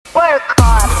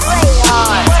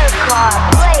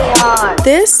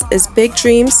This is Big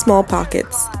Dreams, Small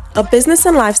Pockets, a business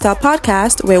and lifestyle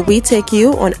podcast where we take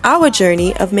you on our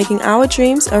journey of making our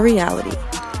dreams a reality.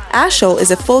 Ashel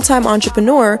is a full-time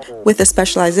entrepreneur with a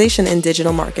specialization in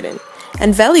digital marketing,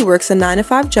 and Veli works a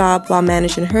 9-to-5 job while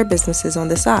managing her businesses on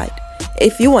the side.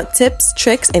 If you want tips,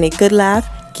 tricks, and a good laugh,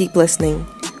 keep listening.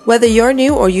 Whether you're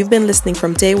new or you've been listening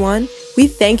from day one, we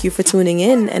thank you for tuning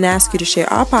in and ask you to share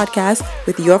our podcast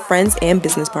with your friends and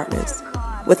business partners.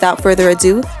 Without further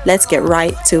ado, let's get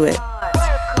right to it.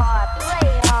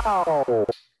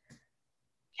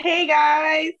 Hey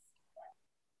guys,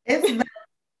 It's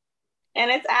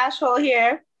and it's Ashel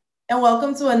here. And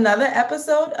welcome to another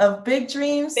episode of Big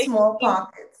Dreams, Small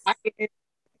Pockets.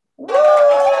 Woo!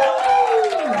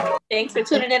 Thanks for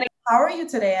tuning in. How are you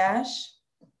today, Ash?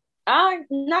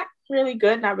 Not really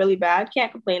good, not really bad.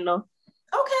 Can't complain though.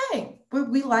 Okay,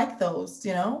 we like those,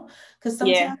 because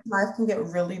sometimes life can get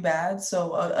really bad.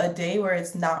 So a day where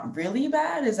it's not really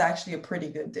bad is actually a pretty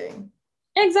good day.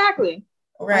 Exactly.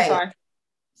 Right.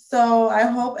 So I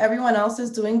hope everyone else is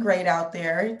doing great out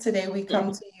there. Today we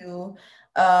come to you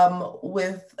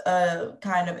with a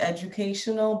kind of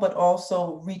educational, but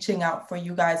also reaching out for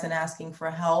you guys and asking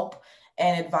for help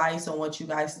and advice on what you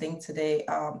guys think today.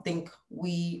 Think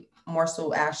we more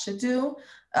so Ash should do.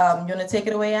 You want to take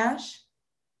it away, Ash?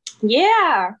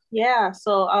 Yeah.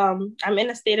 So I'm in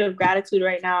a state of gratitude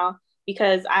right now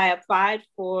because I applied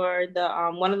for the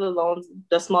one of the loans,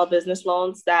 the small business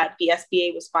loans that the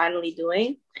SBA was finally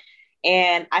doing.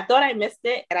 And I thought I missed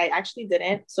it, and I actually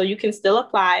didn't. So you can still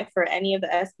apply for any of the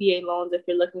SBA loans if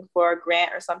you're looking for a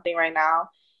grant or something right now.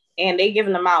 And they're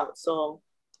giving them out. So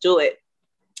do it.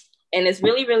 And it's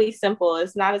really, really simple.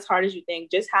 It's not as hard as you think.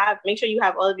 Just make sure you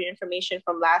have all of your information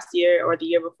from last year or the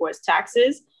year before's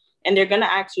taxes. And they're going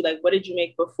to ask you, like, what did you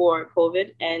make before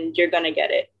COVID? And you're going to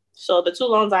get it. So the two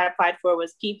loans I applied for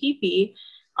was PPP,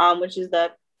 which is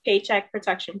the Paycheck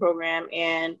Protection Program,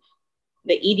 and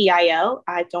the EDIL.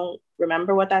 I don't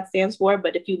remember what that stands for,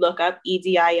 but if you look up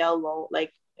EDIL loan,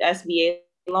 like SBA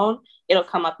loan, it'll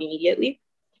come up immediately.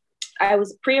 I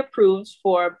was pre-approved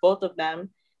for both of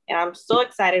them, and I'm so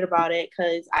excited about it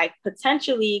because I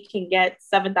potentially can get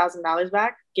 $7,000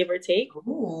 back, give or take.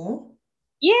 Ooh.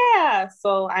 Yeah,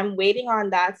 so I'm waiting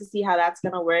on that to see how that's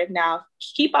going to work. Now,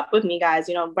 keep up with me, guys.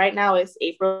 Right now it's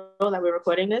April that we're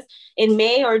recording this. In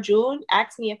May or June,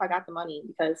 ask me if I got the money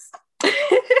because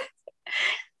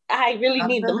I really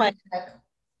need the money.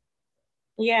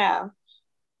 Yeah.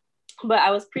 But I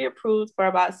was pre-approved for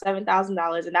about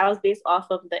 $7,000, and that was based off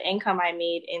of the income I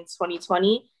made in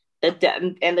 2020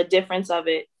 and the difference of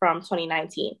it from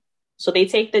 2019. So they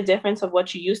take the difference of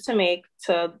what you used to make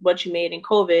to what you made in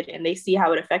COVID, and they see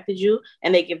how it affected you,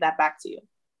 and they give that back to you.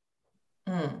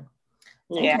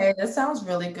 Yeah. Okay, that sounds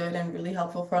really good and really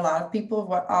helpful for a lot of people.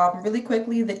 Really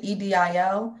quickly, the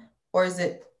EDIL, or is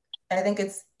it, I think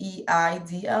it's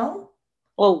EIDL?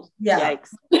 Oh, yeah.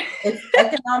 Yikes. It's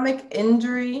Economic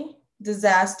Injury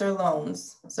Disaster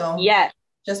Loans. So yeah,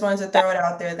 just wanted to throw it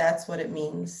out there. That's what it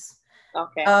means.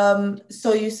 Okay.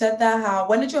 So you said that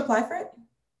when did you apply for it?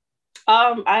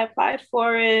 I applied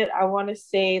for it, I want to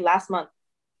say last month,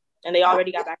 and they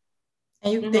already got back.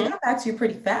 And they got back to you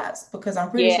pretty fast because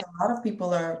I'm pretty sure a lot of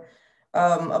people are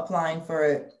applying for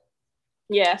it.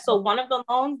 Yeah, so one of the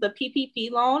loans, the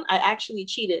PPP loan, I actually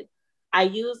cheated. I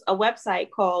used a website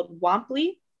called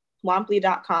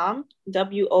Womply.com,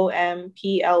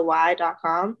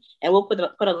 WOMPLY.com, and we'll put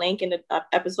a link in the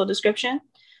episode description.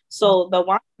 So the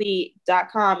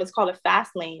Womply.com is called a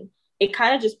fast lane. It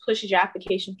kind of just pushes your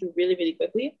application through really, really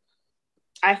quickly.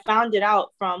 I found it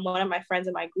out from one of my friends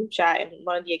in my group chat, and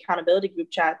one of the accountability group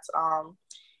chats.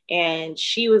 And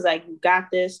she was like, "You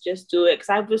got this, just do it." Because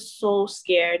I was so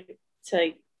scared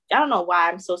I don't know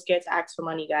why I'm so scared to ask for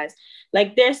money, guys.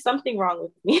 Like, there's something wrong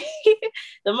with me.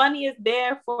 The money is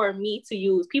there for me to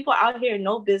use. People out here,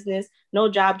 no business, no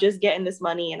job, just getting this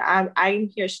money. And I'm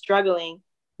here struggling,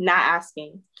 not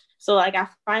asking. So like I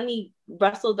finally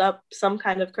rustled up some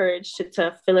kind of courage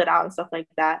to fill it out and stuff like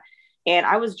that. And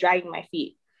I was dragging my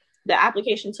feet. The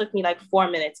application took me like 4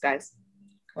 minutes, guys.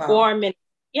 Wow. 4 minutes.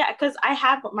 Yeah, because I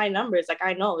have my numbers. Like,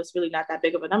 I know it's really not that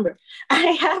big of a number. I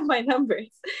have my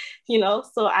numbers,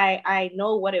 so I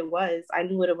know what it was. I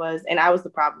knew what it was, and I was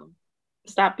the problem.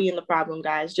 Stop being the problem,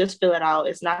 guys. Just fill it out.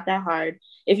 It's not that hard.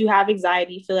 If you have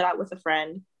anxiety, fill it out with a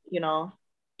friend,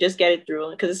 just get it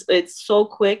through because it's so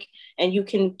quick and you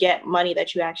can get money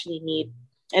that you actually need.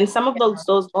 And some of those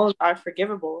loans are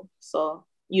forgivable. So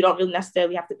you don't really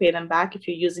necessarily have to pay them back if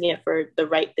you're using it for the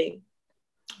right thing.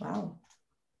 Wow.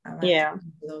 Yeah.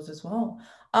 Those as well.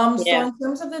 So Yeah. in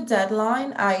terms of the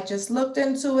deadline, I just looked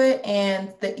into it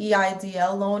and the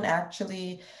EIDL loan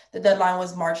actually, the deadline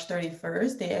was March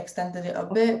 31st. They extended it a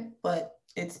bit, but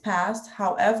it's passed.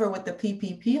 However, with the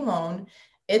PPP loan,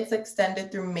 it's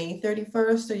extended through May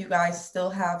 31st. So you guys still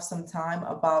have some time,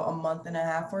 about a month and a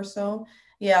half or so.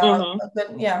 Yeah,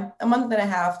 Mm-hmm. a month and a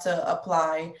half to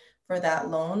apply for that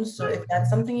loan. So if that's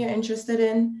something you're interested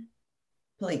in,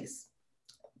 please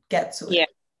get to Yeah. it.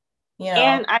 You know,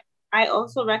 And I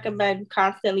also recommend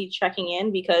constantly checking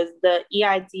in because the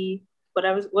EID,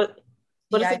 whatever, what is it?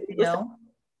 What's EIDL.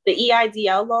 the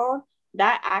EIDL loan?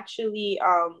 That actually,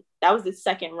 that was the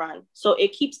second run. So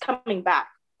it keeps coming back.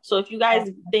 So if you guys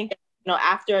think,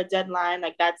 after a deadline,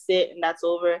 like that's it and that's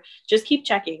over, just keep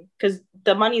checking because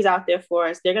the money's out there for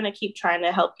us. They're going to keep trying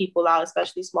to help people out,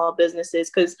 especially small businesses,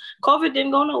 because COVID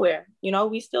didn't go nowhere.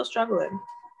 We still struggling.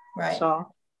 Right.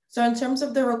 So So in terms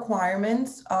of the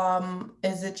requirements,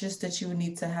 is it just that you would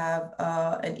need to have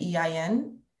an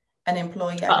EIN, an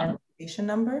employee uh, identification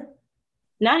number?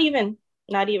 not even,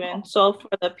 not even. So for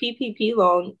the PPP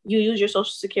loan, you use your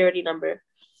social security number.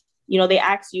 They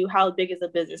ask you how big is the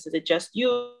business? Is it just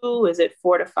you? Is it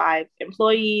 4 to 5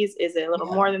 employees? Is it a little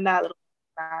Yeah. more than that? A little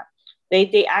more than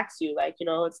that? They ask you, like,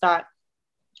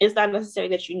 it's not necessary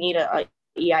that you need a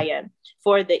EIN.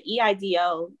 For the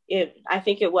EIDL, I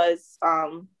think it was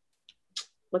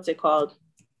what's it called?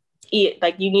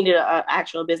 Like you needed an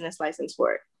actual business license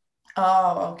for it.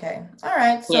 Oh, okay. All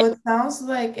right. Yeah. So it sounds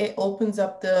like it opens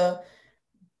up the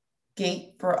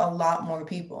gate for a lot more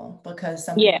people because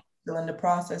some people Yeah. are still in the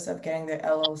process of getting their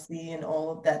LLC and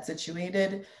all of that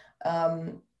situated.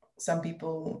 Um, some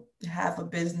people have a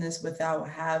business without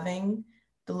having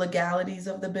the legalities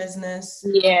of the business.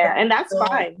 Yeah. And that's So,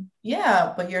 fine.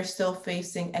 yeah, but you're still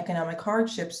facing economic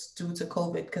hardships due to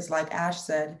COVID because, like Ash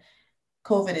said,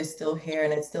 COVID is still here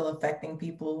and it's still affecting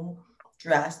people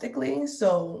drastically.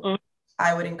 So Mm,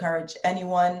 I would encourage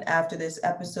anyone after this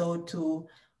episode to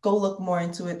go look more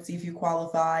into it, see if you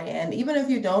qualify. And even if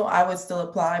you don't, I would still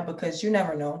apply because you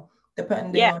never know.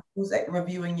 Depending yeah, on who's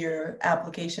reviewing your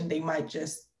application, they might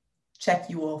just check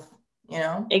you off, you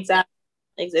know? exactly.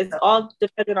 It's So, all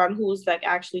dependent on who's like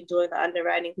actually doing the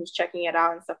underwriting, who's checking it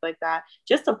out and stuff like that.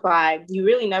 Just apply. You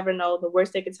really never know. The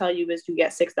worst they can tell you is you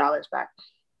get $6 back.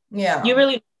 You yeah.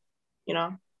 really, you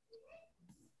know.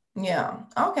 Yeah.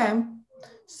 Okay. Yeah.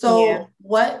 So,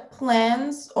 what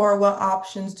plans or what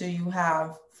options do you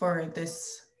have for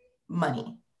this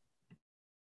money?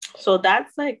 So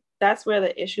that's where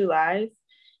the issue lies.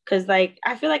 Cause like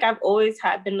I feel like I've always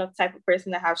had been the type of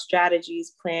person to have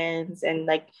strategies, plans, and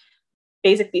like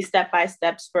basically step by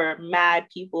steps for mad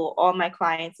people, all my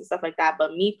clients and stuff like that.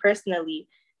 But me personally,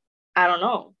 I don't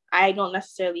know. I don't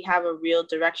necessarily have a real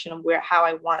direction of how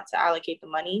I want to allocate the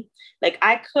money. Like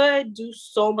I could do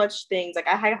so much things. Like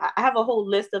I have a whole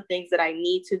list of things that I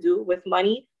need to do with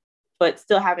money, but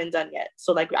still haven't done yet.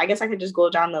 So like I guess I could just go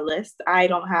down the list. I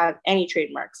don't have any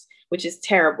trademarks, which is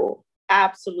terrible.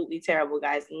 Absolutely terrible,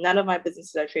 guys. None of my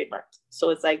businesses are trademarked. So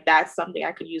it's like that's something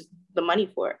I could use the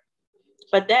money for.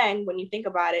 But then when you think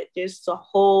about it, there's a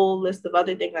whole list of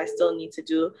other things I still need to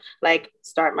do, like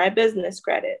start my business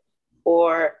credit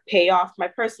or pay off my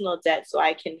personal debt so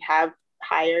I can have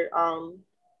higher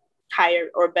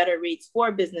or better rates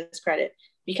for business credit.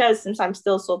 Because since I'm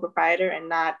still sole proprietor and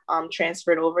not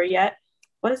transferred over yet,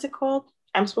 what is it called?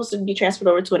 I'm supposed to be transferred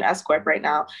over to an S corp right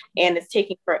now, and it's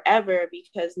taking forever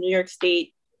because New York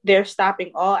State, they're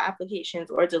stopping all applications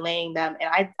or delaying them. And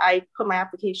I put my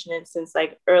application in since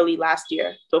like early last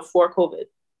year before COVID.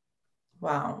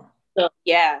 Wow. So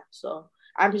yeah, so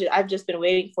I've just been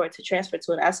waiting for it to transfer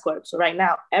to an S corp. So right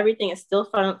now everything is still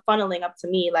funneling up to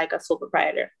me like a sole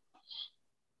proprietor.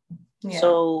 Yeah.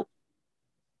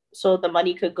 So the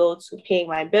money could go to paying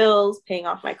my bills, paying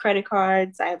off my credit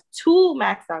cards. I have 2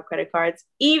 maxed out credit cards,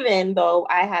 even though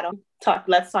I had a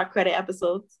let's talk credit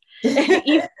episodes.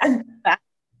 Even that.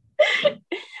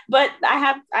 But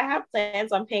I have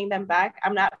plans on paying them back.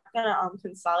 I'm not gonna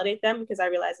consolidate them because I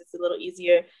realize it's a little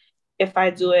easier if I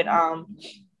do it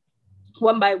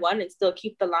one by one and still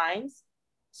keep the lines.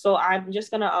 So I'm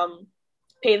just gonna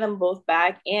pay them both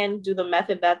back and do the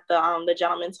method that the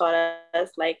gentleman taught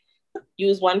us, like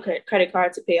use one credit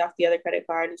card to pay off the other credit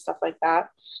card and stuff like that.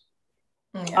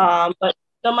 Yeah. But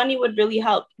the money would really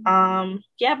help.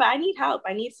 Yeah, but I need help.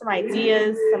 I need some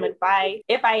ideas, some advice.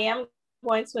 If I am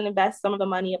going to invest some of the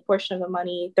money, a portion of the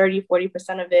money,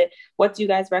 30-40% of it, what do you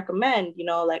guys recommend?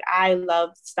 Like I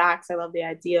love stocks. I love the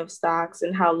idea of stocks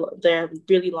and how they're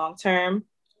really long term.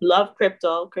 Love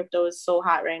crypto. Crypto is so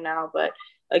hot right now, but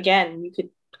again,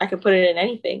 I could put it in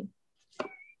anything.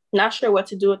 Not sure what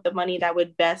to do with the money that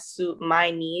would best suit my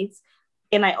needs.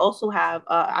 And I also have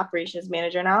an operations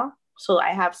manager now. So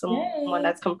I have someone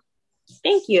that's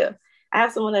thank you. I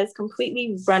have someone that's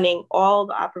completely running all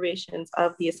the operations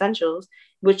of the Essentials,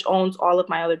 which owns all of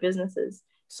my other businesses.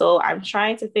 So I'm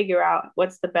trying to figure out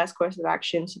what's the best course of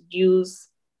action to use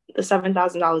the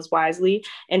 $7,000 wisely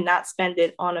and not spend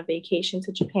it on a vacation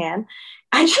to Japan.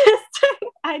 I just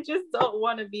I just don't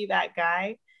want to be that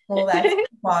guy. Well, that's the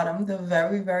bottom, the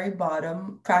very, very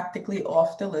bottom, practically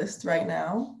off the list right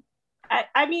now.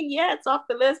 I mean, yeah, it's off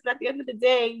the list, but at the end of the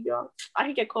day, you know, I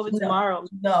can get COVID tomorrow.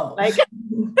 No. Like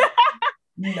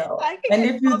no. I can And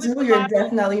get if you COVID do, you're tomorrow.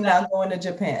 definitely not going to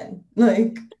Japan.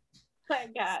 Like, My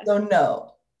gosh. so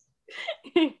no.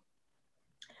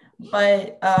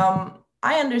 But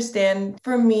I understand.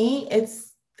 For me,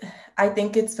 I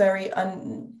think it's very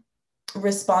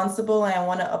responsible, and I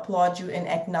want to applaud you in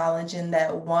acknowledging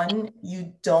that one,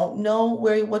 you don't know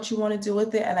what you want to do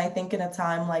with it. And I think in a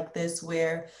time like this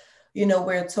where, you know,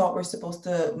 we're taught we're supposed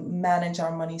to manage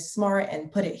our money smart and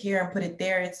put it here and put it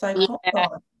there, it's like, hold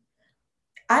on.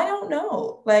 I don't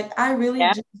know. Like, I really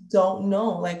just don't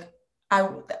know. Like,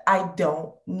 I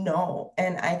don't know.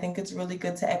 And I think it's really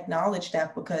good to acknowledge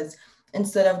that, because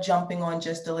instead of jumping on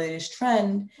just the latest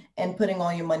trend and putting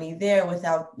all your money there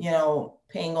without, you know,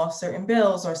 paying off certain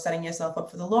bills or setting yourself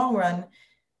up for the long run,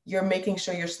 you're making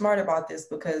sure you're smart about this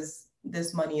because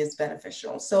this money is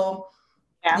beneficial. So,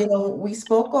 you know, we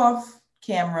spoke off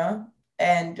camera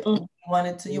and you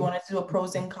wanted to do a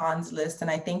pros and cons list.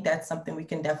 And I think that's something we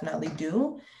can definitely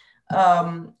do.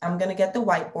 I'm going to get the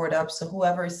whiteboard up. So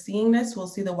whoever is seeing this will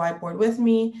see the whiteboard with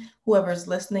me. Whoever's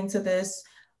listening to this,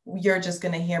 you're just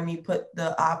going to hear me put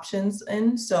the options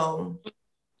in. So,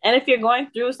 and if you're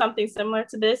going through something similar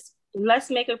to this,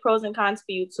 let's make a pros and cons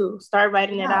for you too. Start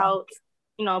writing it out.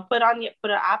 You know, put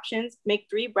the options, make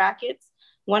 3 brackets.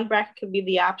 One bracket could be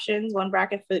the options, one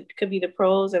bracket could be the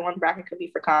pros, and one bracket could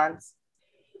be for cons.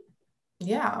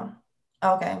 Yeah.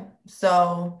 Okay.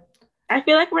 So I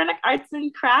feel like we're in an arts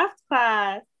and crafts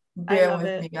class. Bear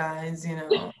with me, guys. You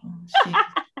know,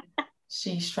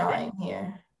 she's trying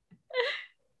here.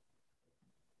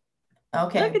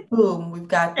 Okay, boom. We've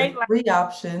got the 3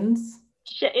 options.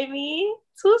 Amy,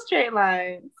 2 straight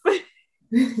lines.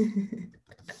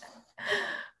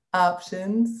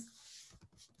 Options,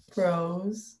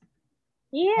 pros,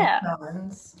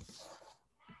 cons.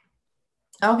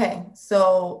 Okay,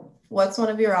 so what's one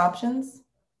of your options?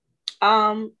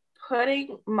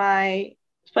 Putting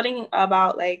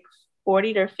about like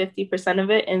 40 to 50% of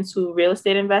it into real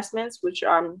estate investments, which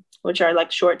are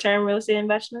like short-term real estate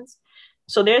investments.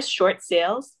 So there's short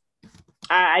sales.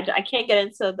 I can't get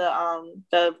into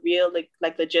the real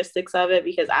like logistics of it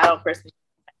because I don't personally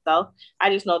myself. I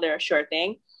just know they're a short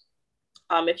thing.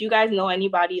 If you guys know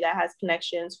anybody that has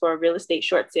connections for real estate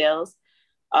short sales,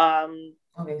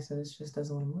 okay, so this just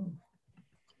doesn't want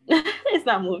to move. It's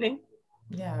not moving.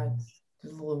 Yeah, it's just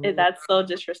a little. That's so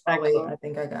disrespectful. Oh wait, I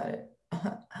think I got it.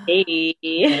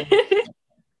 Hey.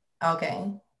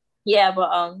 Okay. Yeah,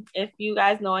 but if you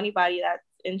guys know anybody that's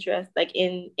interested like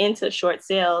into short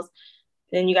sales,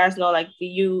 then you guys know like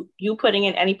you putting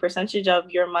in any percentage of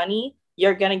your money,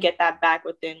 you're gonna get that back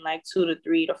within like 2 to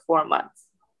 3 to 4 months.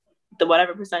 The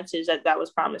whatever percentage that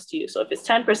was promised to you. So if it's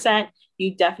 10%,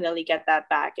 you definitely get that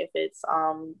back. If it's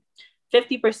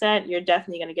 50%, you're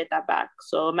definitely gonna get that back.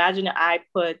 So imagine I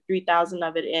put 3,000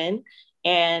 of it in,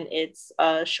 and it's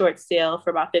a short sale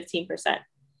for about 15%.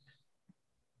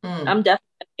 I'm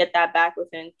definitely gonna get that back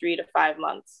within 3 to 5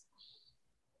 months.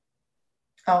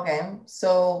 Okay,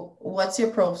 so what's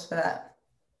your pros for that?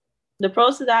 The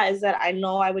pros to that is that I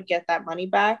know I would get that money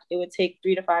back. It would take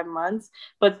 3 to 5 months,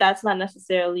 but that's not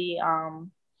necessarily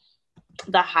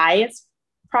the highest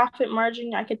profit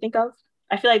margin I could think of.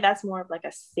 I feel like that's more of like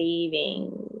a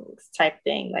savings type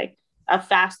thing, like a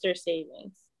faster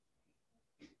savings.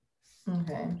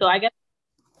 Okay. So I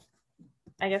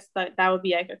guess that would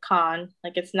be like a con.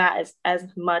 Like it's not as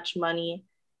much money.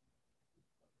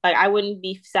 Like I wouldn't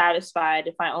be satisfied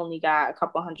if I only got a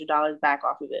couple $100 back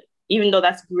off of it, even though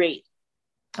that's great.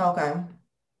 Okay.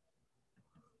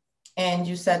 And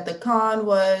you said the con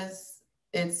was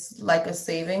it's like a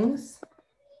savings?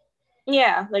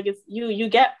 Yeah, like it's you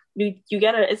get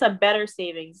it's a better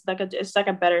savings. It's like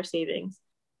a better savings.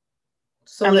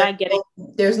 So I'm not getting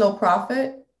there's no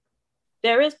profit?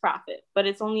 There is profit, but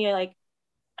it's only like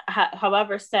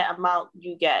however set amount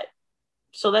you get.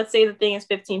 So let's say the thing is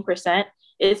 15%,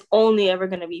 it's only ever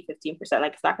going to be 15%.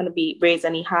 Like it's not going to be raised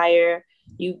any higher.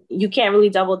 You can't really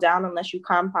double down unless you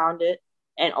compound it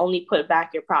and only put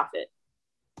back your profit.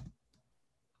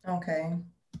 Okay.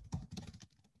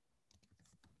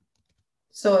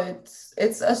 So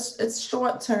it's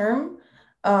short term,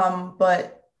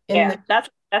 But in Yeah, the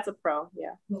that's a pro.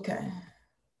 Yeah. okay.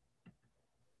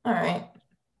 All right.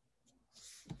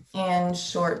 And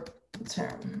short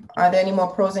term. Are there any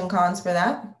more pros and cons for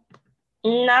that?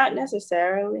 Not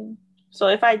necessarily. So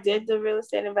if I did the real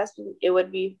estate investment, it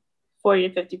would be 40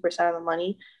 to 50% of the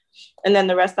money. And then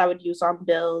the rest I would use on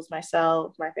bills,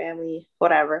 myself, my family,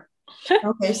 whatever.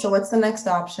 Okay, so what's the next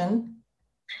option?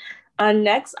 A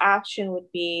next option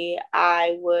would be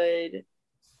I would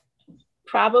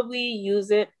probably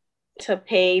use it to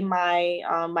pay my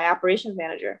operations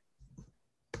manager.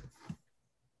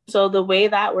 So the way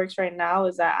that works right now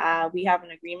is that we have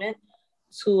an agreement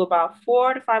to about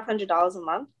 $400 to $500 a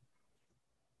month.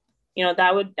 You know,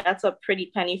 that's a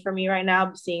pretty penny for me right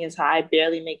now, seeing as how I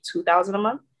barely make 2,000 a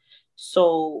month.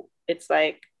 So it's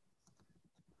like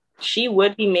she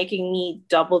would be making me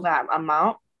double that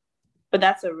amount, but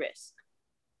that's a risk.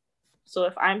 So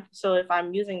if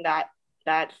I'm using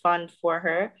that fund for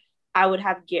her, I would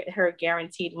have get her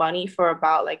guaranteed money for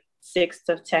about like 6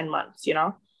 to 10 months, you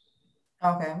know,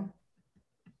 Okay.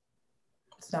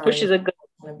 which Sorry, is a good.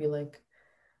 I'm gonna be like,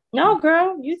 No,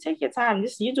 girl, you take your time.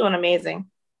 This you doing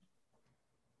amazing.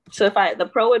 So the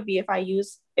pro would be if I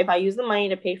use the money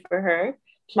to pay for her,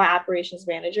 my operations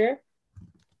manager,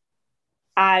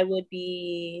 I would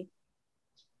be.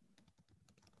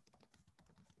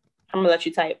 I'm gonna let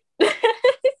you type.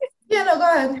 yeah, no,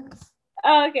 go ahead.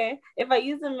 Oh, okay. If I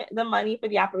use the money for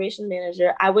the operations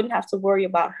manager, I wouldn't have to worry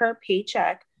about her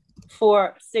paycheck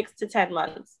for 6 to 10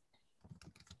 months,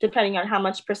 depending on how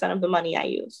much percent of the money I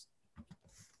use.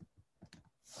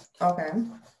 Okay.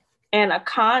 And a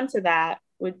con to that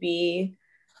would be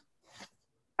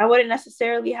I wouldn't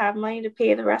necessarily have money to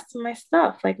pay the rest of my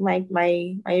stuff, like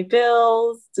my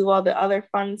bills, do all the other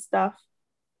fun stuff.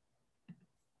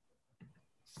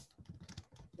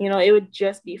 You know, it would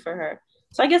just be for her.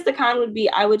 So I guess the con would be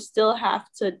I would still have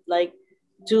to like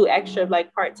do extra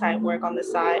like part-time work on the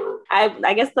side.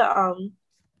 I guess the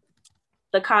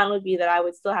con would be that I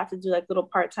would still have to do like little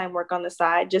part-time work on the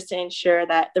side just to ensure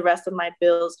that the rest of my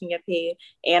bills can get paid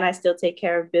and I still take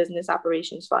care of business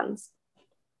operations funds.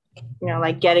 You know,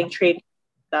 like getting trade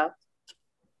stuff.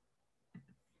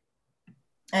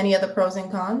 Any other pros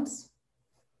and cons?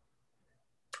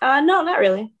 No, not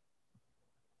really.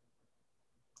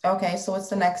 Okay, so what's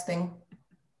the next thing?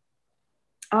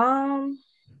 Um,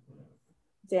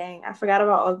 Dang, I forgot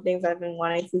about all the things I've been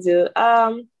wanting to do.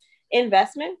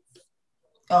 Investments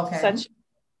Okay. such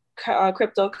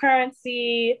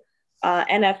cryptocurrency,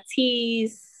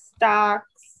 NFTs, stocks.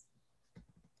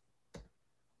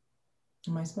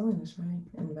 Am I spelling this right?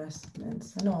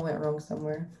 Investments. I know I went wrong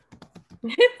somewhere.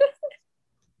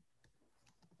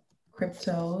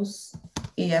 Cryptos,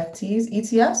 EFTs,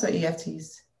 ETFs or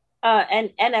EFTs?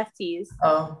 And NFTs.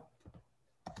 Oh,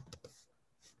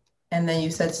 and then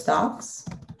you said stocks.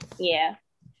 Yeah.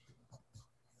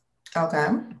 Okay.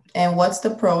 And what's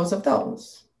the pros of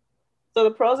those? So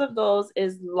the pros of those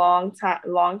is long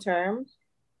term.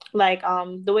 Like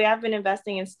the way I've been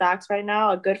investing in stocks right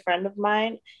now, a good friend of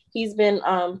mine, he's been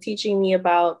teaching me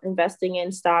about investing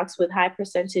in stocks with high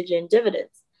percentage in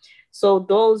dividends. So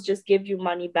those just give you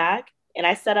money back. And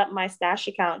I set up my stash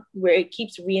account where it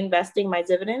keeps reinvesting my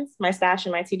dividends, my stash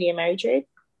and my TD Ameritrade.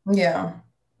 Yeah.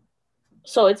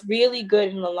 So it's really good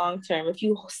in the long term. If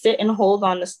you sit and hold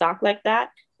on the stock like that,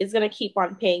 it's gonna keep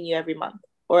on paying you every month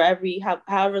or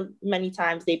however many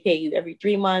times they pay you, every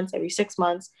 3 months, every 6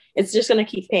 months. It's just gonna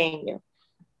keep paying you.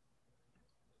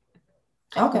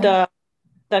 Okay.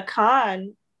 The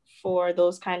con for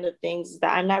those kind of things is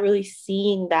that I'm not really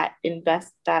seeing that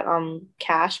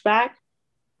cash back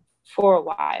for a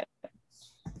while.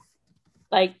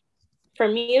 Like for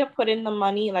me to put in the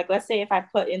money, like let's say if I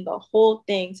put in the whole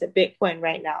thing to Bitcoin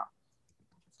right now,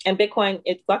 and Bitcoin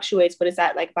it fluctuates, but it's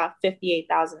at like about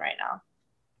 58,000 right now.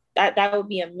 That would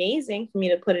be amazing for me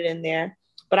to put it in there,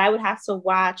 but I would have to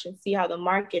watch and see how the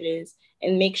market is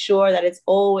and make sure that it's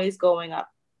always going up.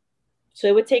 So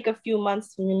it would take a few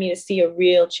months for me to see a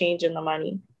real change in the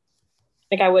money.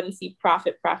 Like I wouldn't see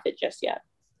profit just yet.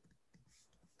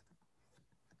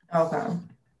 Okay.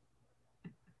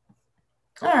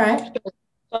 All right.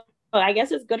 So I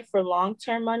guess it's good for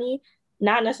long-term money,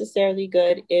 not necessarily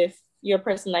good if you're a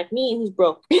person like me who's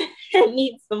broke and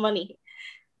needs the money.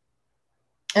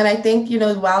 And I think,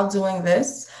 while doing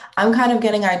this, I'm kind of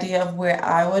getting an idea of where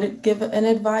I would give an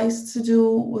advice to do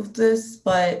with this,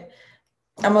 but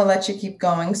I'm gonna let you keep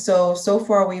going. So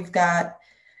far we've got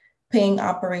paying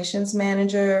operations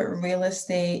manager, real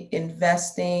estate,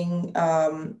 investing,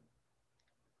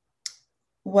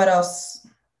 what else?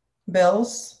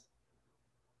 Bills,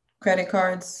 credit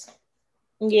cards.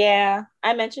 Yeah,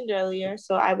 I mentioned earlier.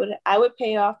 So I would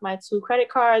pay off my 2 credit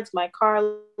cards, my car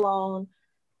loan,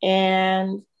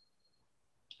 and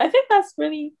I think that's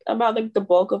really about like the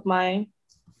bulk of my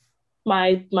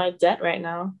debt right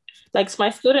now. Like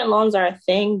my student loans are a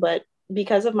thing, but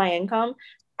because of my income,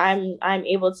 I'm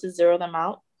able to zero them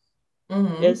out.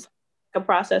 Mm-hmm. It's a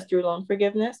process through loan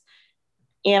forgiveness,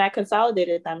 and I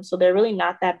consolidated them, so they're really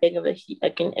not that big of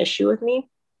like an issue with me.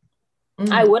 I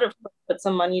Mm-hmm. would have put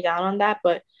some money down on that,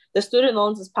 but the student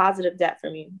loans is positive debt for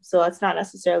me, so it's not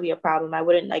necessarily a problem. I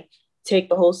wouldn't like take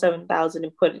the whole 7,000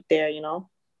 and put it there, you know.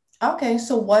 Okay,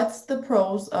 so what's the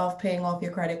pros of paying off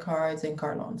your credit cards and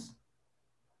car loans?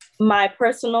 My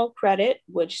personal credit,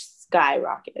 which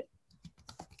skyrocketed.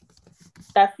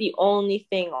 That's the only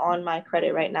thing on my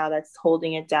credit right now that's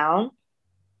holding it down.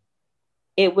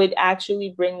 It would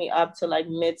actually bring me up to like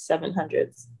mid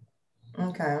 700s.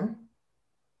 Okay.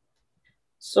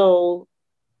 So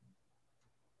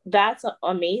that's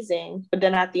amazing. But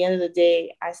then at the end of the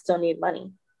day, I still need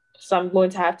money. So I'm going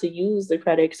to have to use the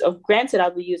credits. So granted, I'll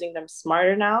be using them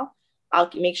smarter now. I'll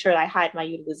make sure that I hide my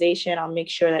utilization. I'll make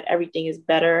sure that everything is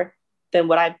better than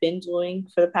what I've been doing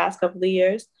for the past couple of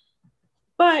years.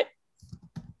 But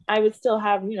I would still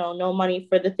have, no money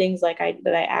for the things that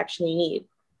I actually need.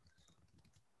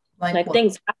 Like Like what?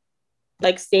 things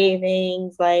like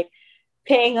savings, like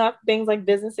paying up things like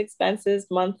business expenses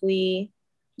monthly,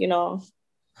 you know.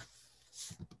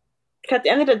 At the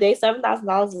end of the day,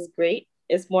 $7,000 is great.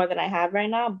 It's more than I have right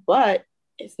now, but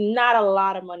it's not a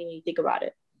lot of money when you think about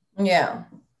it. Yeah.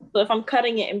 So if I'm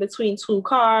cutting it in between 2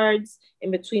 cards,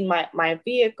 in between my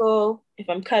vehicle, if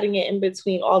I'm cutting it in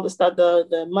between all the stuff,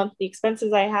 the monthly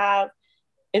expenses I have,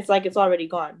 it's like it's already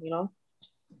gone, you know?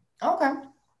 Okay.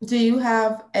 Do you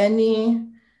have any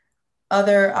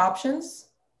other options?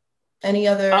 Any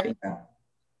Um, other, yeah.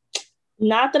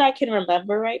 Not that I can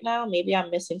remember right now. Maybe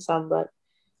I'm missing some, but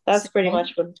that's pretty Saving?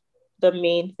 much what the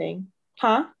main thing.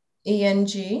 Huh?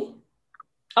 ENG?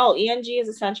 Oh, ENG is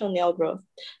essential nail growth.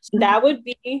 So that would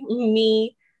be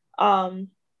me um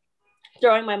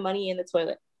throwing my money in the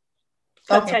toilet.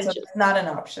 Okay, so Potentially. it's not an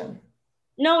option.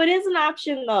 No, it is an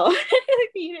option though.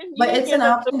 You But didn't it's hear an the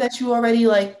option that you already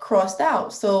like crossed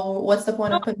out. So what's the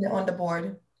point no, of putting it on the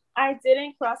board? I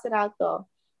didn't cross it out though.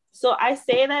 So I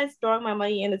say that it's throwing my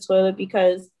money in the toilet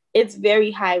because it's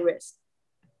very high risk.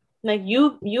 Like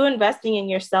you investing in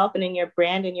yourself and in your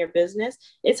brand and your business,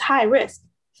 it's high risk.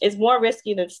 It's more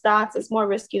risky than stocks. It's more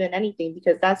risky than anything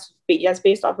because that's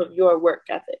based off of your work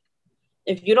ethic.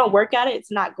 If you don't work at it,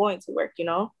 it's not going to work, you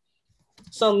know?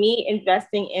 So me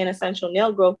investing in essential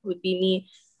nail growth would be me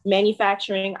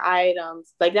manufacturing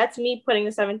items. Like that's me putting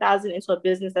the 7,000 into a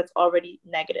business that's already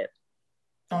negative.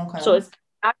 So Okay. it's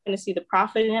not going to see the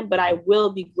profit in it, but I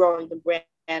will be growing the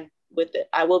brand with it.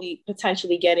 I will be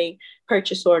potentially getting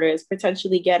purchase orders,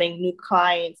 potentially getting new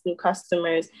clients, new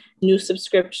customers, new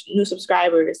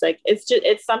subscribers. Like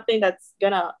it's something that's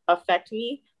gonna affect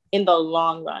me in the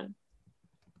long run.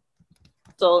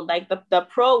 So like the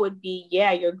pro would be,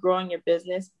 yeah, you're growing your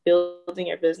business, building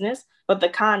your business, but the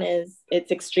con is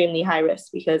it's extremely high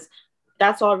risk because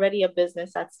that's already a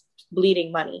business that's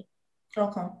bleeding money.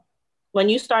 Okay. When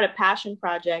you start a passion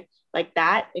project like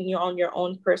that and you're on your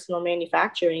own personal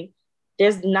manufacturing,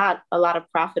 there's not a lot of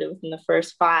profit within the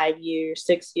first 5 years,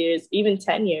 6 years, even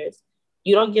 10 years.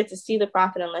 You don't get to see the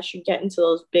profit unless you get into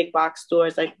those big box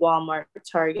stores like Walmart,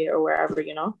 Target, or wherever,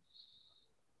 you know?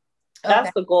 Okay.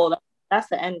 That's the goal. That's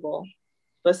the end goal.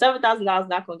 But $7,000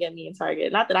 not gonna get me in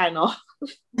Target. Not that I know.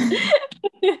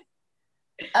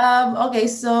 Okay,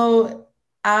 so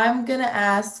I'm gonna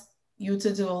ask you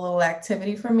to do a little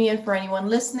activity for me and for anyone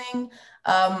listening.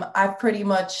 I've pretty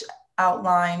much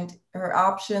outlined her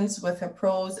options with her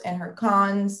pros and her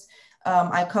cons.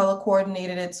 I color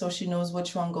coordinated it so she knows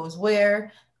which one goes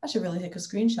where. I should really take a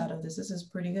screenshot of this. This is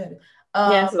pretty good.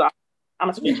 Yeah, this is awesome.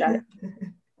 I'm gonna screenshot it.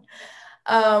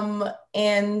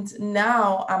 And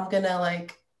now I'm gonna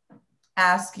like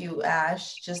ask you,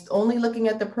 Ash, just only looking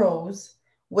at the pros,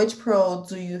 which pro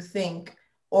do you think,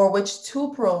 or which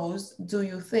 2 pros do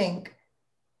you think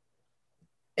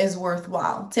is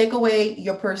worthwhile? Take away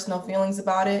your personal feelings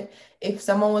about it. If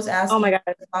someone was Oh asking my you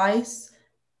god. advice,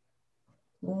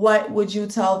 what would you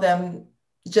tell them?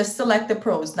 Just select the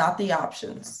pros, not the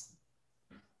options.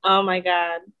 Oh my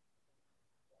god.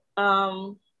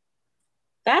 Um,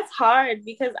 that's hard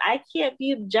because I can't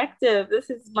be objective. This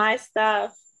is my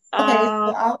stuff. Okay,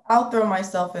 so Um, I'll throw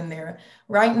myself in there.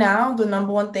 Right now, the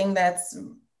number one thing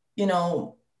you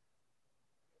know,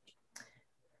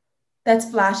 that's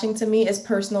flashing to me is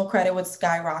personal credit would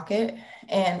skyrocket.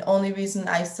 And only reason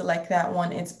I select that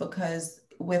one is because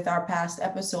with our past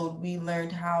episode, we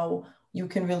learned how you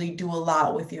can really do a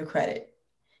lot with your credit.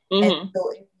 And Mm-hmm.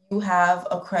 so if you have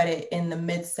a credit in the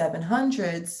mid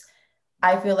 700s,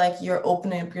 I feel like you're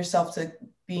opening up yourself to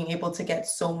being able to get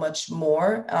so much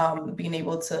more, being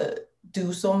able to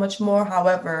do so much more.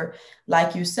 However,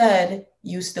 like you said,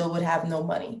 you still would have no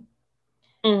money.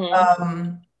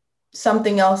 Mm-hmm.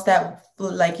 Something else that,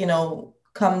 like,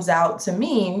 comes out to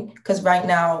me, because right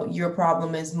now your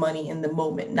problem is money in the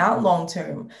moment, not long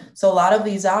term. So a lot of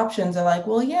these options are like,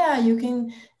 well, yeah, you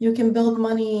can build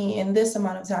money in this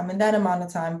amount of time and that amount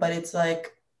of time, but it's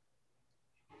like,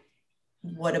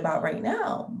 what about right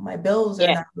now? My bills are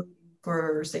Yeah. not waiting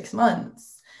for 6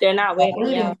 months. They're not They're waiting.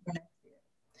 waiting Yeah. for next year.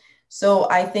 So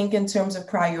I think in terms of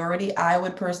priority, I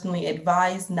would personally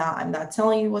advise not, I'm not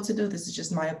telling you what to do. This is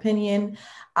just my opinion.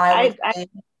 I would I say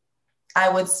I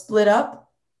would split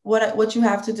up what you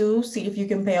have to do. See if you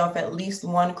can pay off at least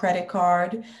one credit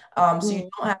card. So you mm,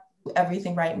 don't have to do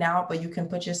everything right now, but you can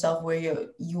put yourself where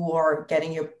you are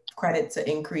getting your credit to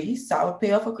increase. So I would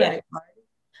pay off a yeah. credit card.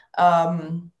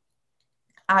 Um,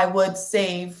 I would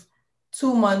save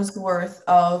 2 months worth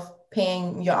of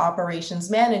paying your operations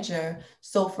manager.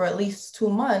 So for at least 2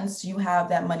 months, you have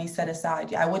that money set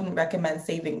aside. I wouldn't recommend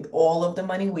saving all of the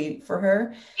money, wait for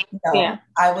her. No, Yeah.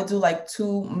 I would do like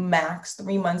two, max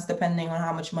 3 months, depending on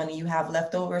how much money you have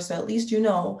left over. So at least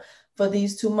for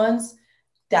these 2 months,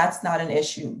 that's not an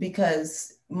issue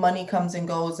because money comes and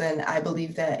goes. And I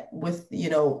believe that with,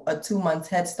 a 2 month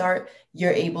head start,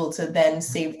 you're able to then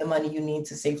save the money you need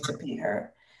to save to pay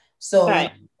her. So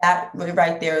Right. that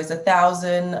right there is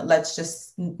 1,000. Let's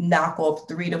just knock off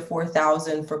 3 to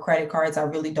 4,000 for credit cards. I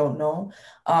really don't know.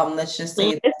 Let's just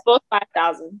say, It's both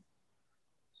 5,000.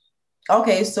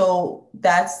 okay, so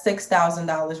that's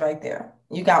 $6,000 right there.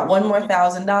 You got one more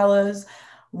 $1,000.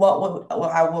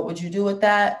 What would you do with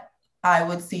that? I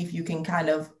would see if you can kind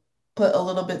of put a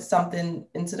little bit something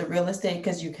into the real estate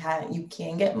because you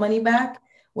can get money back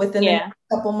within the Yeah. next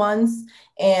couple months.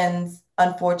 And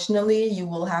unfortunately, you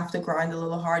will have to grind a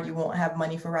little hard. You won't have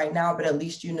money for right now, but at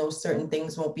least certain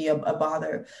things won't be a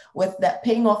bother. With that,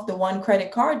 paying off the one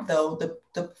credit card though,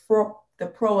 the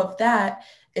pro of that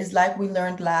is, like we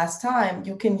learned last time,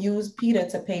 you can use Peter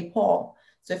to pay Paul.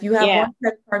 So if you have Yeah. one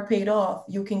credit card paid off,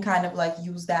 you can kind of like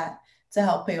use that to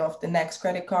help pay off the next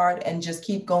credit card and just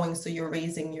keep going so you're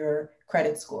raising your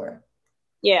credit score.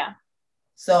 Yeah.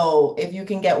 So if you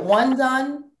can get one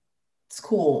done, it's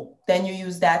cool. Then you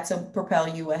use that to propel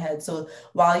you ahead. So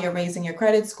while you're raising your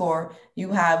credit score,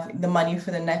 you have the money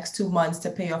for the next 2 months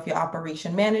to pay off your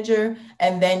operation manager.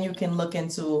 And then you can look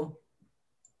into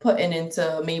putting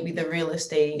into maybe the real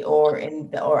estate or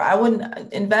I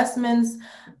wouldn't investments.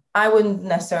 I wouldn't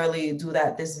necessarily do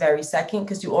that this very second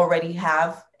because you already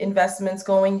have investments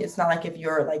going. It's not like if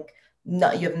you're like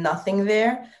you have nothing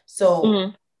there. So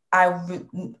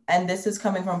Mm-hmm. and this is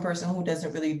coming from a person who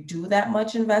doesn't really do that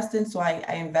much investing. So I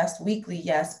invest weekly,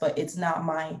 yes, but it's not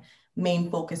my main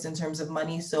focus in terms of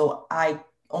money. So I'm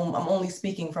only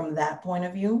speaking from that point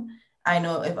of view. I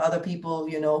know if other people,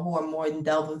 who are more in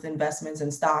delve with investments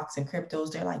and stocks and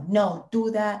cryptos, they're like, no,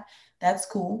 do that. That's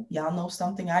cool. Y'all know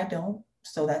something I don't,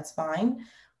 so that's fine. Yeah.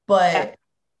 But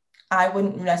I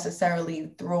wouldn't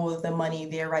necessarily throw the money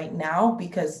there right now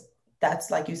because that's,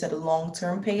 like you said, a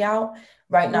long-term payout.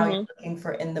 Right now, you're Mm-hmm. looking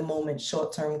for in the moment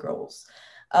short-term goals.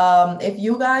 If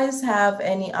you guys have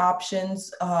any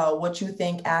options, what you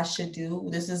think Ash should do,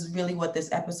 this is really what this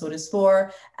episode is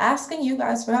for, asking you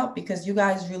guys for help because you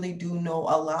guys really do know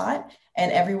a lot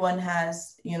and everyone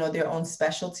has, their own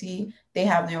specialty. They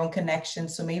have their own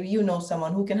connections. So maybe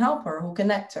someone who can help her, who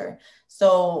connect her.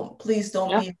 So please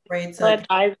don't Yep. be afraid to.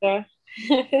 Advisor.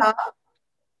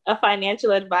 A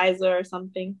financial advisor or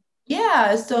something.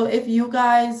 Yeah, so if you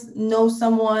guys know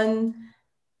someone,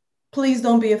 please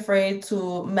don't be afraid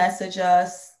to message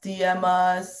us, DM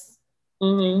us,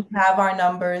 Mm-hmm. have our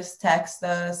numbers, text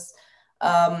us,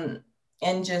 um,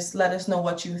 and just let us know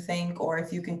what you think, or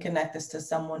if you can connect us to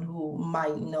someone who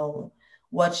might know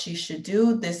what she should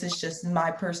do. This is just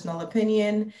my personal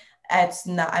opinion. It's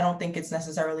not, I don't think it's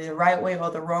necessarily the right way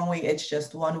or the wrong way. It's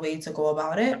just one way to go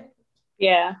about it.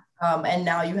 Yeah. And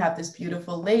now you have this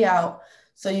beautiful layout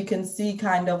so you can see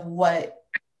kind of what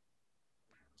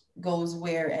goes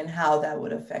where and how that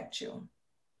would affect you.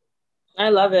 I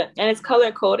love it. And it's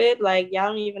color coded. Like, y'all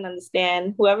don't even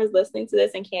understand. Whoever's listening to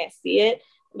this and can't see it,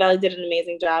 Valley did an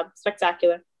amazing job.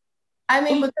 Spectacular. I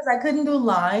mean, because I couldn't do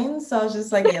lines, so I was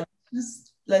just like, yeah,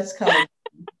 let's color.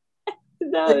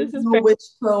 No, So you this is know great. which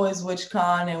pro is which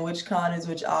con and which con is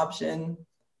which option.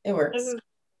 It works.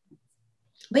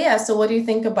 But yeah, so what do you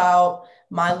think about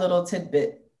my little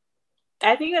tidbit?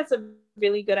 I think that's a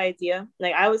really good idea.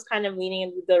 Like I was kind of leaning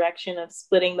in the direction of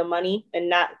splitting the money and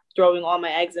not throwing all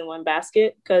my eggs in one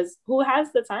basket, because who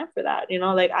has the time for that?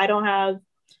 Like I don't have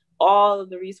all of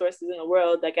the resources in the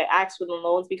world. Like I asked for the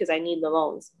loans because I need the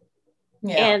loans.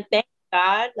 Yeah. And thank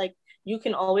God, like you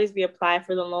can always reapply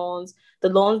for the loans. The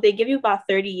loans, they give you about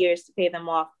 30 years to pay them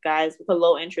off, guys, with a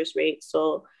low interest rate.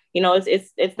 So,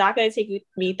 it's not going to take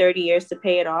me 30 years to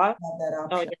pay it off. Have that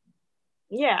Oh, option.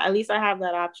 yeah, at least I have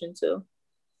that option too.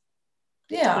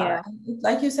 Yeah,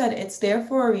 like you said, it's there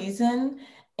for a reason.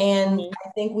 And Mhm. I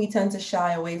think we tend to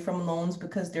shy away from loans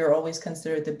because they're always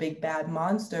considered the big bad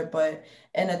monster. But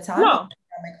in a time of No,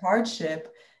 economic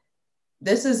hardship,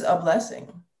 this is a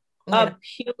blessing. a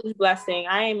huge blessing.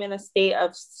 I am in a state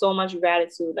of so much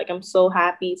gratitude. Like I'm so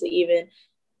happy to even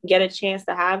get a chance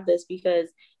to have this, because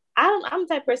I'm the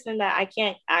type of person that I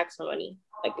can't ask for money.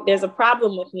 Like there's a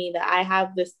problem with me that I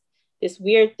have this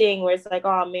weird thing where it's like,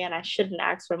 oh man, I shouldn't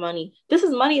ask for money. This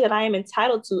is money that I am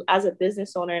entitled to as a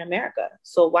business owner in America.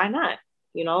 So why not?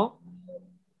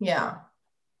 Yeah.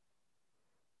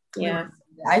 Yeah.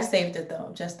 I saved it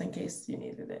though, just in case you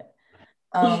needed it.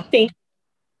 Um, Thank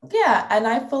yeah, and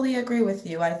I fully agree with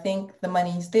you. I think the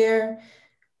money's there,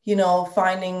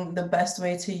 finding the best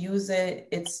way to use it.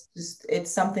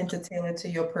 It's something to tailor to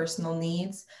your personal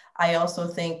needs. I also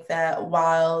think that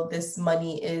while this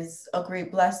money is a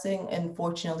great blessing,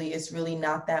 unfortunately, it's really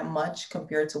not that much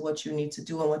compared to what you need to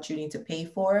do and what you need to pay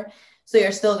for. So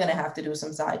you're still going to have to do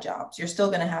some side jobs. You're still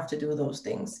going to have to do those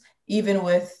things. Even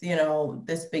with,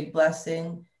 this big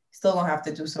blessing, still going to have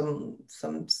to do some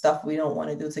stuff we don't want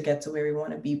to do to get to where we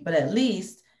want to be. But at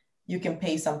least you can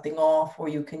pay something off, or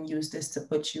you can use this to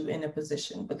put you in a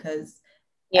position, because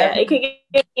it could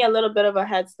give me a little bit of a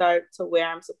head start to where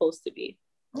I'm supposed to be.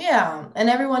 yeah, and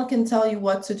everyone can tell you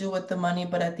what to do with the money,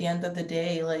 but at the end of the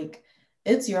day, like,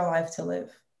 it's your life to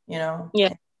live, Yeah.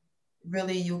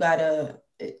 really, you gotta,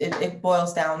 it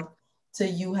boils down to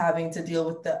you having to deal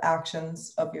with the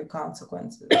actions of your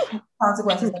consequences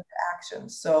of your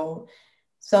actions. So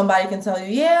somebody can tell you,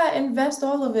 yeah, invest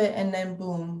all of it, and then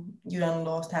boom, you done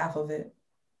lost half of it.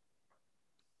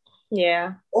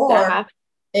 Yeah. Or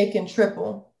it can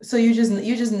triple. So you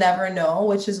just never know,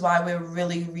 which is why we're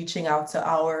really reaching out to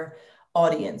our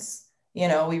audience.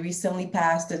 We recently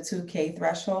passed the 2K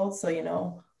threshold, so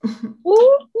Woo,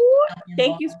 woo.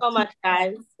 Thank you so much,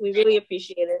 guys. We really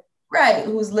appreciate it. Right,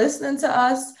 who's listening to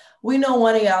us, we know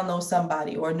one of y'all knows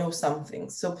somebody or know something.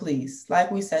 So please, like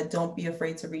we said, don't be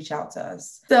afraid to reach out to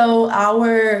us. So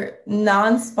our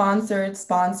non-sponsored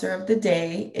sponsor of the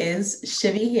day is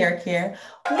Shivy Hair Care.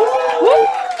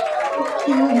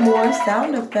 Cue more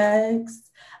sound effects.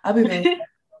 I'll be really at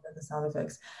the sound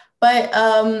effects. But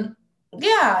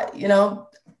yeah,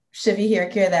 Shivy Hair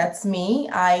Care, that's me.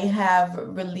 I have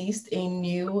released a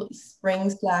new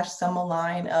spring/summer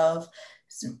line of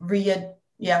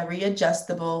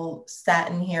readjustable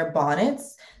satin hair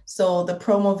bonnets. So the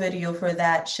promo video for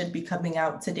that should be coming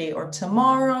out today or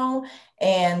tomorrow,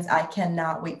 and I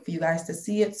cannot wait for you guys to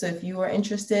see it. So if you are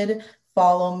interested,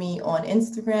 follow me on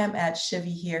Instagram at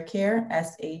Shivy Hair Care,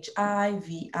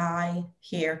 SHIVI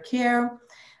Hair Care.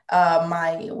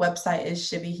 My website is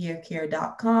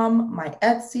shivyhaircare.com. My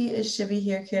Etsy is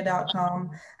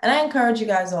shivyhaircare.com. And I encourage you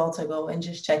guys all to go and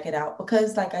just check it out,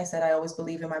 because, like I said, I always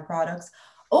believe in my products.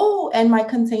 Oh, and my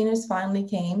containers finally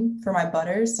came for my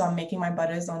butters. So I'm making my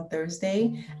butters on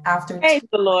Thursday. Praise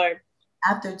the Lord.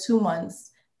 After 2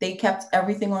 months, they kept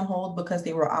everything on hold because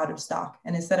they were out of stock.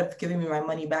 And instead of giving me my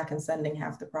money back and sending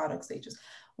half the products, they just,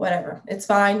 whatever. It's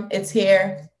fine. It's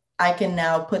here. I can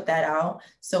now put that out.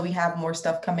 So we have more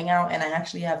stuff coming out, and I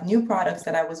actually have new products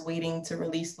that I was waiting to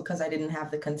release because I didn't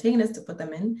have the containers to put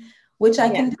them in, which I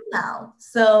can do now.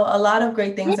 So a lot of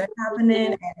great things are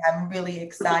happening, and I'm really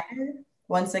excited.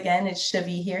 Once again, it's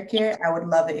Shivy Hair Care. I would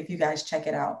love it if you guys check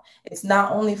it out. It's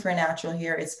not only for natural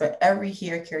hair, it's for every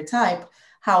hair care type.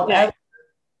 However,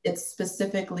 it's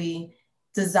specifically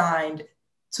designed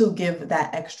to give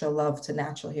that extra love to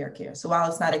natural hair care. So while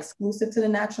it's not exclusive to the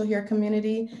natural hair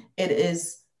community, it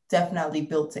is definitely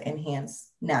built to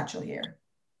enhance natural hair.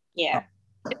 Yeah.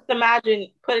 Just imagine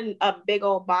putting a big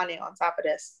old bonnet on top of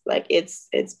this. Like it's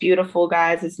beautiful,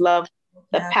 guys. It's love.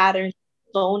 The pattern's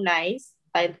so nice.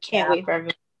 I can't wait for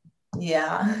everyone.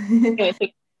 Yeah.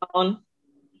 On.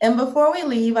 And before we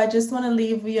leave, I just want to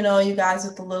leave, you guys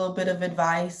with a little bit of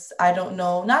advice. I don't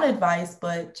know, not advice,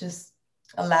 but just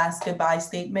a last goodbye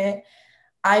statement.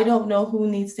 I don't know who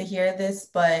needs to hear this,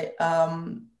 but,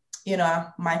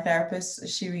 my therapist,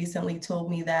 she recently told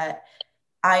me that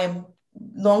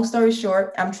long story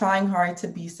short, I'm trying hard to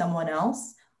be someone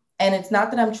else. And it's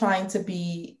not that I'm trying to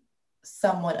be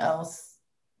someone else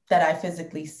that I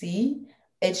physically see.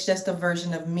 It's just a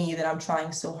version of me that I'm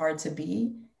trying so hard to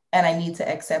be. And I need to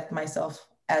accept myself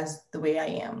as the way I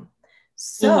am.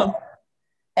 So, Mm-hmm.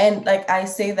 and like I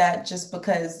say that just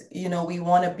because, you know, we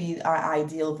want to be our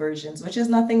ideal versions, which is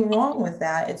nothing wrong with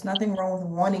that. It's nothing wrong with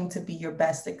wanting to be your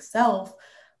best self,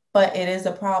 but it is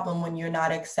a problem when you're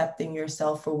not accepting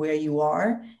yourself for where you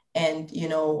are and you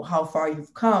know how far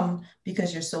you've come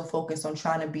because you're so focused on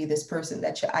trying to be this person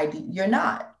that you're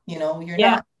not, you know, you're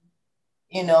Yeah. not.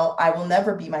 You know, I will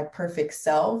never be my perfect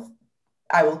self.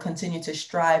 I will continue to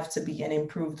strive to be an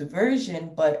improved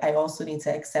version, but I also need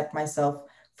to accept myself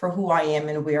for who I am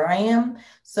and where I am.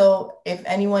 So if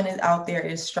anyone is out there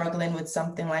is struggling with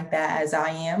something like that, as I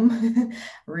am,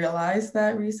 realized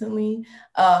that recently,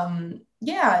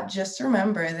 yeah, just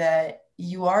remember that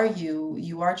you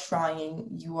are trying,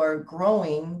 you are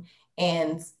growing,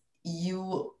 and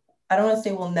you, I don't want to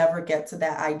say we'll never get to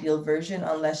that ideal version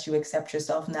unless you accept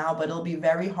yourself now, but it'll be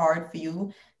very hard for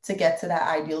you to get to that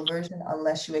ideal version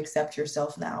unless you accept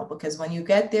yourself now. Because when you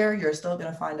get there, you're still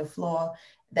going to find a flaw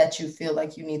that you feel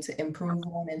like you need to improve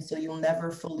on. And so you'll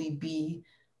never fully be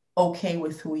okay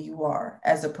with who you are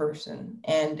as a person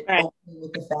and Right. okay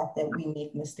with the fact that we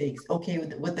make mistakes, okay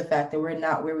with the fact that we're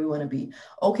not where we want to be,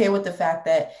 okay with the fact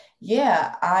that,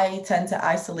 yeah, I tend to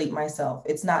isolate myself.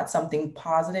 It's not something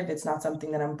positive. It's not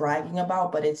something that I'm bragging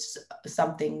about, but it's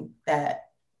something that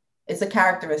it's a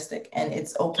characteristic and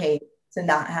it's okay to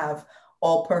not have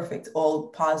all perfect, all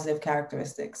positive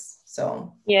characteristics.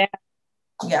 So Yeah.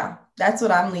 yeah, that's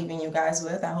what I'm leaving you guys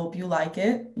with. I hope you like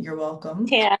it. You're welcome.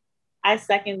 Yeah. I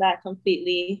second that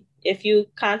completely. If you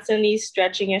constantly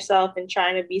stretching yourself and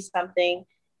trying to be something,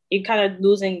 you're kind of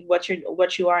losing what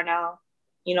you are now.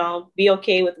 You know, be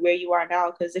okay with where you are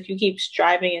now, because if you keep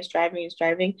striving and striving and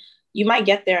striving, you might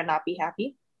get there and not be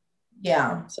happy.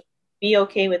 Yeah. So be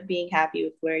okay with being happy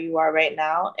with where you are right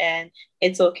now, and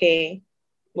it's okay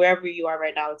wherever you are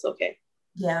right now. It's okay.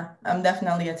 Yeah, I'm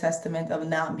definitely a testament of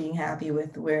not being happy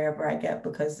with wherever I get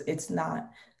because it's not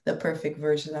the perfect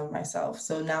version of myself.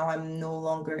 So now I'm no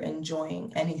longer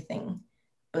enjoying anything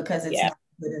because it's Yeah. not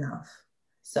good enough.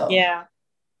 So, Yeah.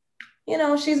 you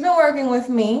know, she's been working with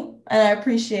me and I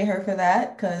appreciate her for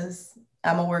that because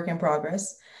I'm a work in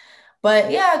progress.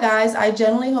 But yeah, guys, I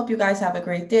generally hope you guys have a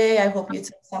great day. I hope you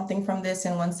took something from this.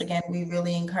 And once again, we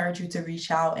really encourage you to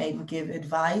reach out and give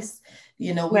advice.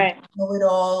 You know, we Right. don't know it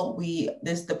all.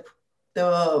 The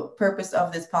purpose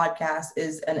of this podcast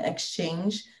is an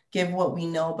exchange, give what we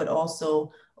know, but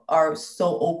also are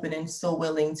so open and so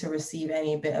willing to receive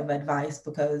any bit of advice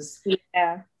because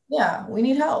Yeah. yeah, we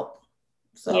need help.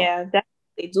 So Yeah, definitely.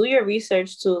 Do your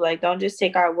research too. Like, don't just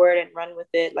take our word and run with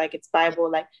it like it's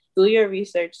Bible. Like, do your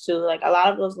research too. Like, a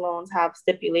lot of those loans have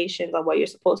stipulations on what you're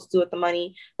supposed to do with the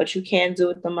money, what you can do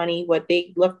with the money, what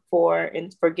they look for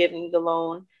in for giving the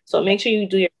loan. So make sure you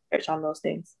do your research on those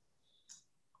things.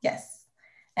 yes.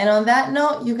 And on that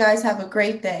note, you guys have a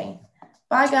great day.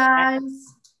 Bye, guys.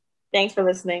 Thanks for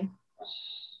listening.